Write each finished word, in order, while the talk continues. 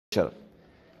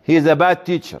he is a bad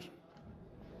teacher.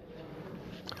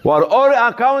 We are all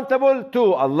accountable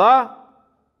to Allah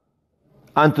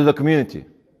and to the community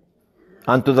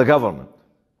and to the government.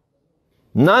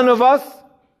 None of us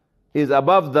is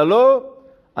above the law,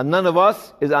 and none of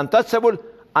us is untouchable,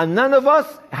 and none of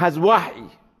us has wahy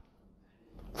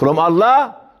from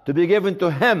Allah to be given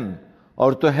to him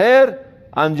or to her,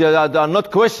 and they are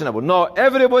not questionable. No,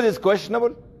 everybody is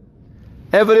questionable,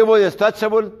 everybody is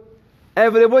touchable,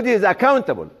 everybody is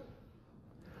accountable.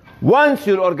 Once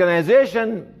your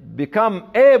organization become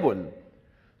able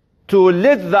to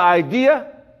let the idea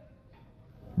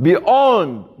be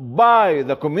owned by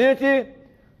the community,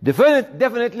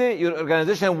 definitely your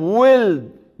organization will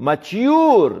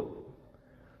mature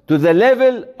to the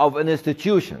level of an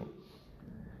institution.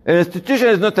 An institution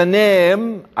is not a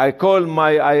name. I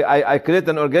create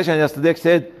an organization yesterday,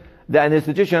 said that an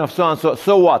institution of so and so.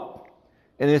 So what?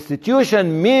 An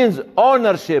institution means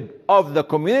ownership of the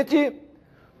community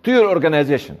to your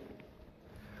organization.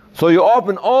 So you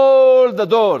open all the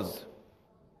doors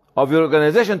of your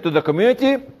organization to the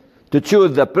community to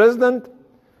choose the president,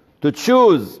 to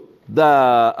choose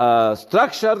the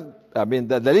structure,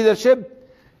 the leadership,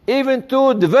 even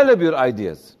to develop your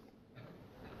ideas.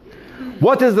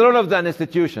 What is the role of the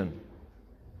institution,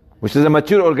 which is a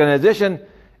mature organization,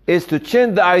 is to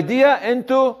change the idea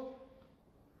into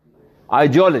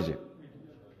ideology.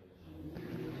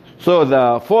 So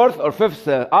the fourth or fifth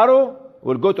arrow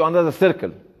will go to another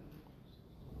circle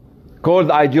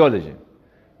called ideology.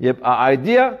 You have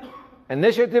idea,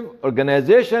 initiative,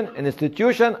 organization,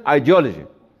 institution, ideology.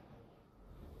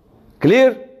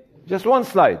 Clear? Just one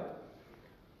slide.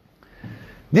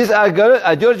 This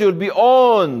ideology will be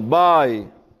owned by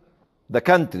the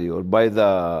country or by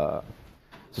the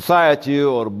society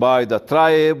or by the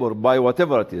tribe or by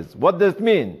whatever it is. What does it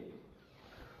mean?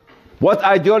 What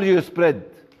ideology you spread?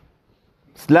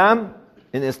 Islam,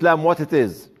 in Islam what it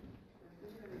is?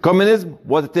 Communism,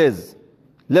 what it is?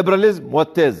 Liberalism,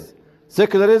 what it is?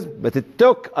 Secularism, but it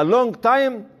took a long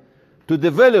time to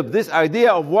develop this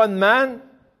idea of one man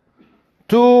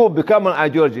to become an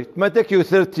ideology. It might take you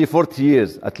 30, 40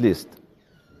 years at least.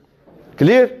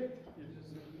 Clear?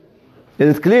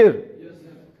 Is it clear?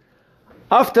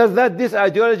 After that, this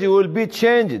ideology will be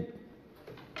changed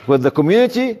with the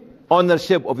community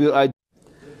ownership of your ideology.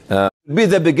 Be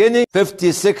the beginning,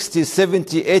 50, 60,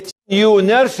 70, 80. You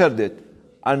nurtured it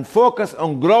and focus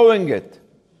on growing it,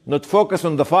 not focus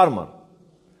on the farmer.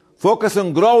 Focus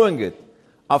on growing it.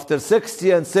 After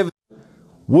 60 and 70,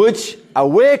 which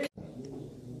awake.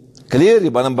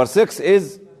 Clear? But number 6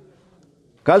 is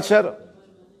culture.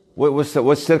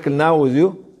 Which circle now with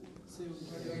you?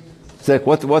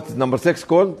 What is number 6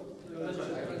 called?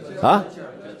 Huh?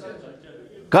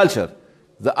 Culture.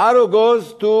 The arrow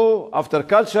goes to, after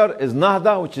culture is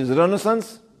Nahda, which is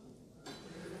Renaissance.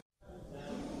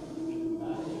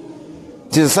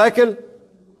 It is a cycle.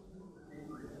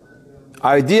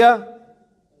 Idea,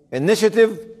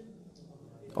 initiative,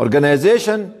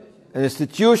 organization,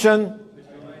 institution,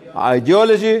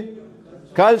 ideology,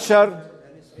 culture,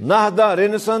 Nahda,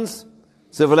 Renaissance,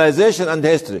 civilization, and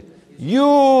history.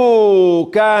 You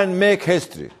can make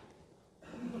history.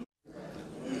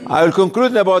 I will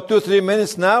conclude in about 2-3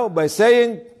 minutes now by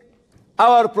saying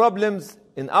our problems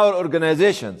in our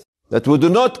organizations, that we do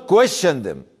not question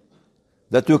them,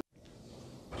 that we,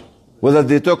 whether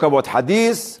they talk about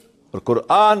hadith or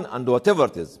Quran and whatever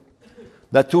it is,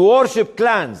 that we worship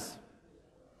clans.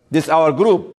 This is our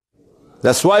group.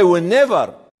 That's why we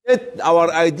never get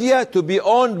our idea to be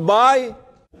owned by.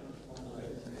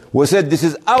 We said this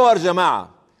is our jama'ah,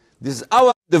 this is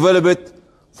our development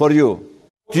for you,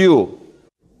 to you.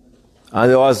 And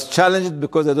I was challenged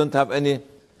because I don't have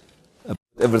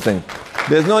everything.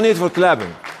 There's no need for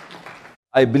clapping.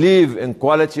 I believe in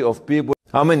quality of people.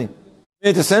 How many?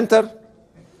 Community center.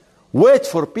 Wait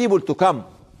for people to come.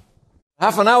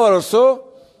 Half an hour or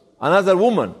so, another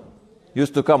woman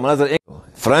used to come, another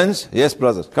French. Yes,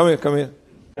 brother. Come here.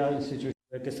 Institution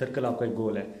circle आपका एक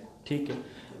goal है, ठीक है?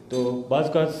 तो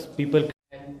बाज़ का people.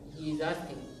 He is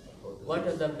asking, what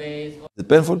are the ways? Is it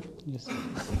painful? Yes.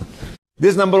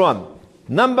 This is number 1.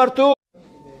 Number 2,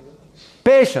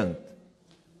 patient.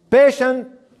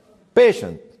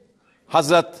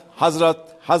 Hazrat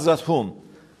whom?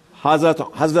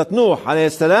 Hazrat Nuh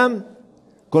alayhi salam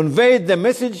conveyed the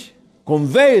message,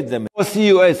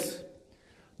 CUS.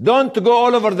 Don't go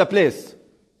all over the place.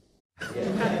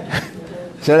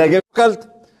 Shall I give difficult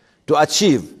to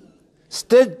achieve,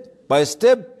 step by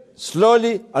step,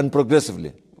 slowly and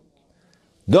progressively.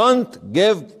 Don't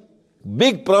give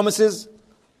big promises,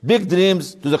 big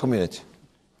dreams to the community.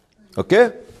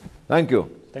 Okay? Thank you.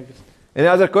 Thank you. Any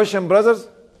other question, brothers?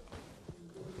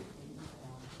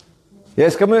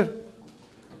 Yes, come here.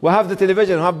 We have the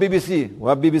television, we have BBC. We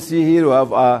have BBC here, we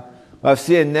have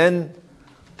CNN,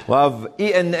 we have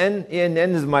ENN.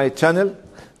 ENN is my channel.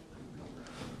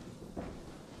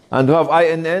 And we have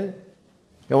INN.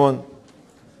 Come on.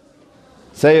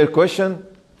 Say your question.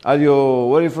 Where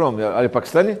are you from? Are you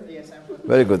Pakistani? Yes, I'm from.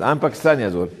 Very good. I'm Pakistani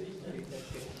as well.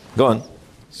 Go on.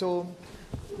 So,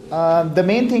 the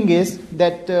main thing is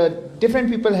that different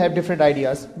people have different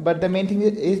ideas, but the main thing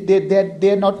is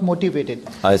they're not motivated.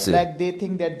 I see. Like they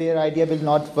think that their idea will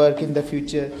not work in the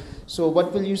future. So,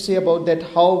 what will you say about that?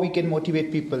 How we can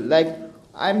motivate people? Like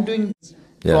I'm doing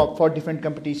for different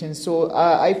competitions. So,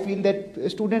 I feel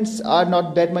that students are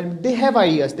not that much. They have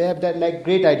ideas. They have that like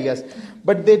great ideas,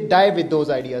 but they die with those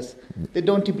ideas. They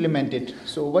don't implement it.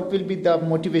 So, what will be the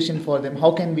motivation for them?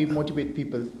 How can we motivate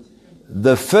people?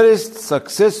 The first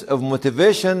success of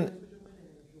motivation,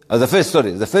 the first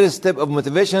step of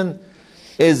motivation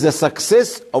is the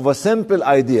success of a simple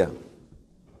idea.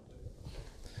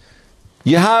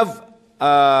 You have,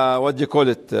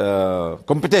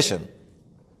 competition.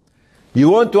 You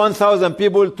want 1,000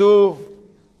 people to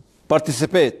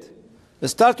participate.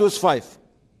 Start with 5.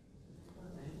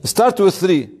 Start with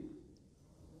 3.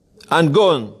 And go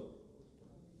on.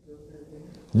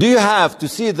 Do you have to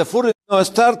see the full? No,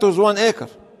 start with 1 acre.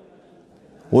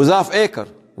 With half acre.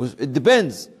 It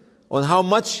depends on how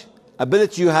much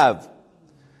ability you have.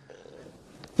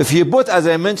 If you put, as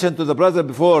I mentioned to the brother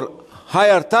before,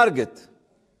 higher target,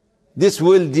 this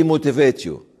will demotivate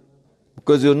you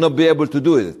because you'll not be able to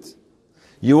do it.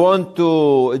 You want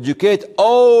to educate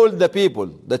all the people,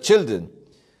 the children,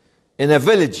 in a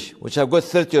village which have got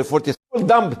 30 or 40,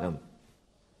 dump them.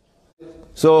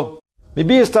 So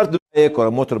maybe you start with a bike or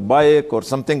a motorbike or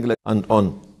something like and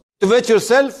on. Motivate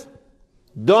yourself.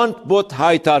 Don't put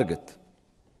high target.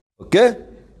 Okay?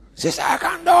 Says I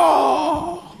can do.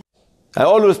 I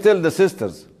always tell the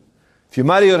sisters, if you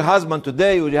marry your husband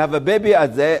today, will you have a baby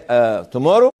at the,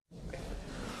 tomorrow?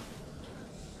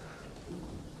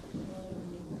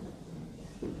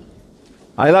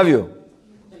 I love you.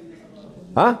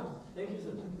 Huh?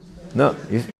 No,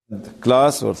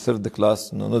 class or third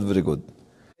class? No, not very good.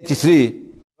 83.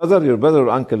 Brother, your brother or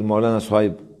uncle, Maulana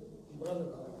Suhaib?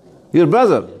 Your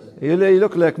brother. You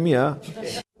look like me, huh?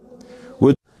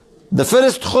 With the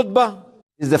first khutbah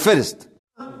is the first.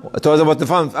 It was about the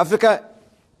founding of Africa,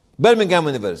 Birmingham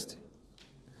University.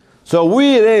 So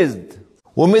we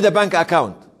made a bank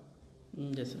account.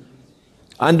 Yes, sir.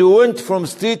 And we went from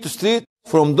street to street,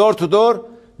 from door to door.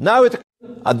 Now,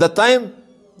 at that time,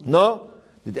 no.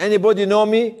 Did anybody know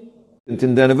me in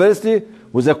the university?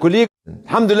 Was a colleague.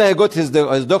 Alhamdulillah, he got his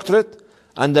doctorate,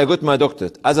 and I got my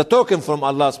doctorate as a token from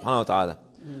Allah subhanahu wa ta'ala.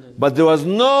 But there was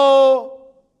no,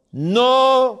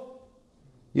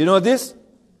 you know this?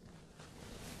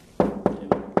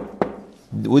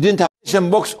 We didn't have a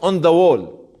question box on the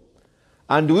wall.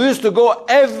 And we used to go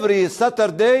every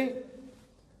Saturday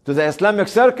to the Islamic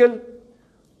circle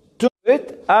to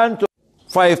it and to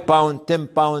 £5, £10,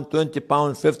 £20,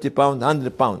 £50,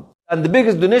 £100. And the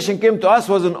biggest donation came to us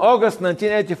was in August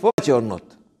 1984, or not.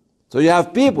 So you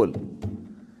have people.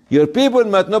 Your people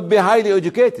might not be highly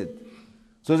educated.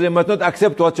 So they might not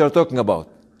accept what you're talking about.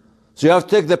 So you have to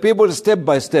take the people step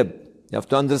by step. You have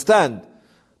to understand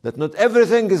that not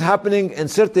everything is happening in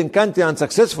certain country and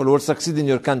successful will succeed in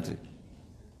your country.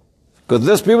 Because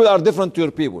those people are different to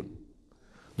your people.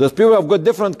 Those people have got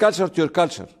different culture to your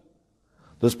culture.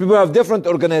 Those people have different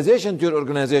organization to your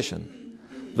organization.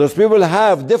 Those people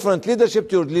have different leadership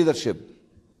to your leadership.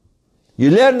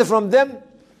 You learn from them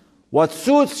what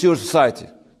suits your society.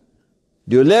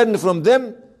 You learn from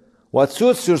them what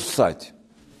suits your society.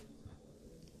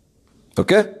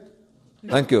 Okay?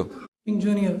 Thank you.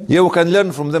 Junior. Yeah, we can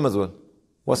learn from them as well.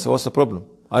 What's the problem?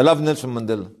 I love Nelson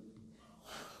Mandela.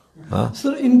 हाँ?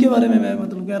 Sir इनके बारे में मैं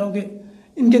मतलब कह रहा हूँ कि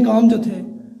इनके काम जो थे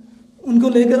उनको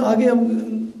लेकर आगे हम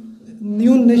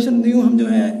न्यू हम जो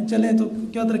है चलें तो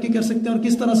क्या तरक्की कर सकते हैं और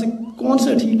किस तरह से कौन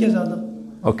सा ठीक है ज़्यादा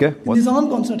निज़ाम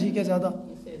कौन सा ठीक है ज़्यादा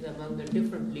among the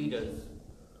different leaders,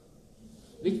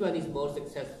 which one is more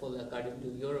successful according to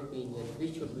your opinion?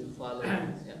 Which should we follow?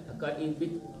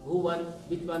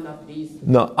 Which one of these?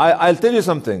 No, I'll tell you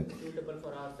something. Suitable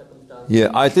for our circumstances?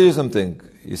 Yeah, I'll tell you something.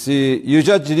 You see, you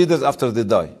judge leaders after they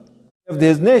die.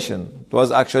 His nation, it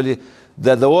was actually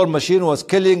that the war machine was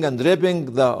killing and raping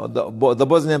the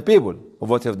Bosnian people of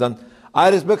what they have done. I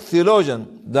respect theologians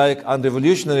and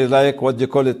revolutionary like what you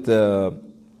call it,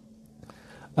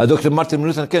 Dr. Martin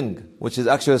Luther King, which is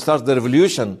actually started the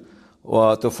revolution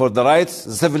for the rights,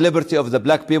 the civil liberty of the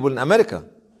black people in America.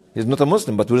 He's not a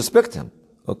Muslim, but we respect him.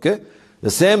 Okay, The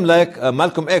same like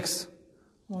Malcolm X.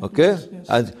 Okay? Yes.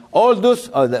 And all those,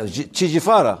 Che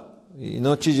Guevara, you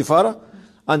know Che Guevara?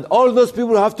 And all those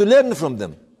people have to learn from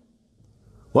them.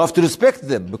 We have to respect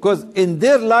them because in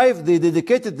their life they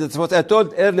dedicated, that's what I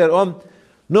told earlier on,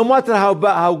 no matter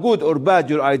how good or bad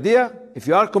your idea, if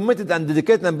you are committed and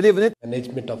dedicated and believe in it.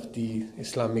 Management of the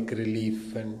Islamic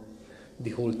relief and the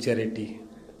whole charity.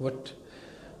 What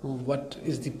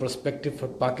is the perspective for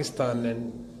Pakistan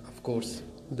and of course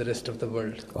the rest of the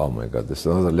world? Oh my God, this is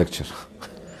another lecture.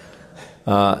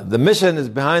 The mission is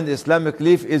behind Islamic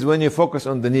relief is when you focus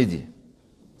on the needy.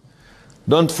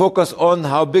 Don't focus on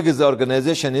how big is the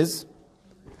organization is,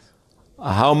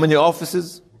 how many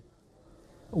offices.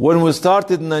 When we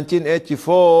started in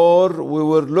 1984, we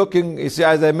were looking, you see,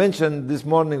 as I mentioned this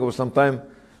morning or sometime,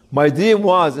 my dream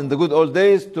was in the good old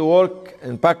days to work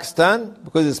in Pakistan,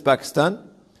 because it's Pakistan,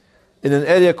 in an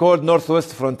area called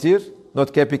Northwest Frontier,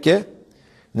 not KPK,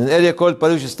 in an area called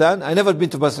Balochistan. I never been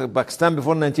to Pakistan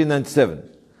before 1997.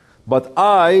 But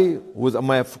I, with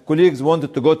my colleagues,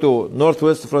 wanted to go to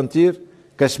Northwest Frontier,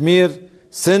 Kashmir,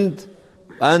 Sindh,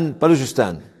 and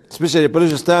Balochistan. Especially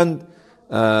Balochistan,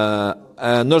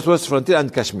 Northwest Frontier,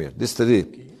 and Kashmir. These three.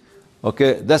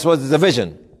 Okay, that's what the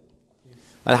vision.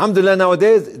 Alhamdulillah,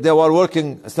 nowadays, they were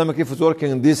working, Islamic Relief is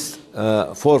working in these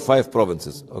 4 or 5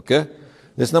 provinces. Okay?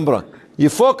 That's number one. You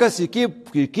focus, you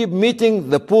keep meeting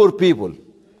the poor people,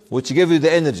 which give you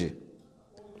the energy.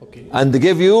 Okay. And they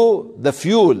give you the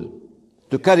fuel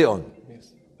to carry on.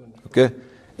 Yes. Okay?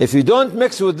 If you don't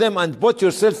mix with them and put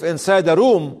yourself inside a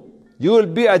room, you will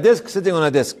be a desk sitting on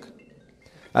a desk.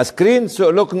 A screen, so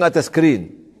looking at a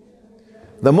screen.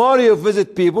 The more you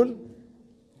visit people,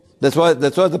 that's why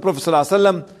the Prophet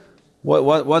ﷺ,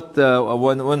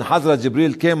 when Hazrat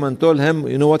Jibreel came and told him,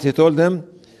 you know what he told him?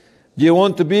 Do you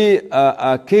want to be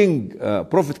a king,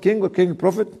 prophet king or king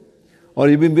prophet? Or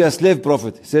you will be a slave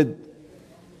prophet? He said,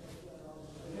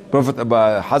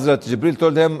 Hazrat Jibreel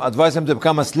told him, advise him to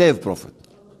become a slave prophet.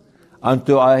 And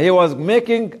he was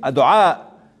making a dua,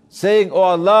 saying, oh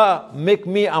Allah, make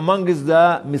me amongst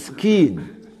the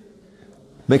miskeen.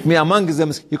 Make me amongst the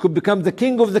miskeen. He could become the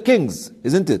king of the kings,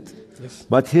 isn't it? Yes.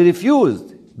 But he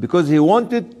refused because he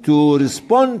wanted to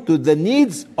respond to the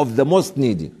needs of the most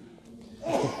needy.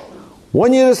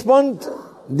 When you respond,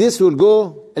 this will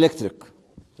go electric.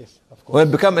 Yes, of course. When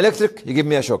it become electric, you give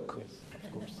me a shock. Yes,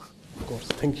 of course. Of course.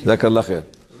 Thank you. Jazakallah khair.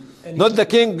 Not the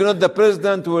king, not the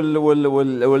president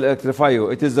will electrify you.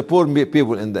 It is the poor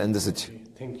people in the city.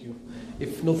 Thank you.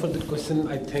 If no further question,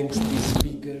 I thank the speaker.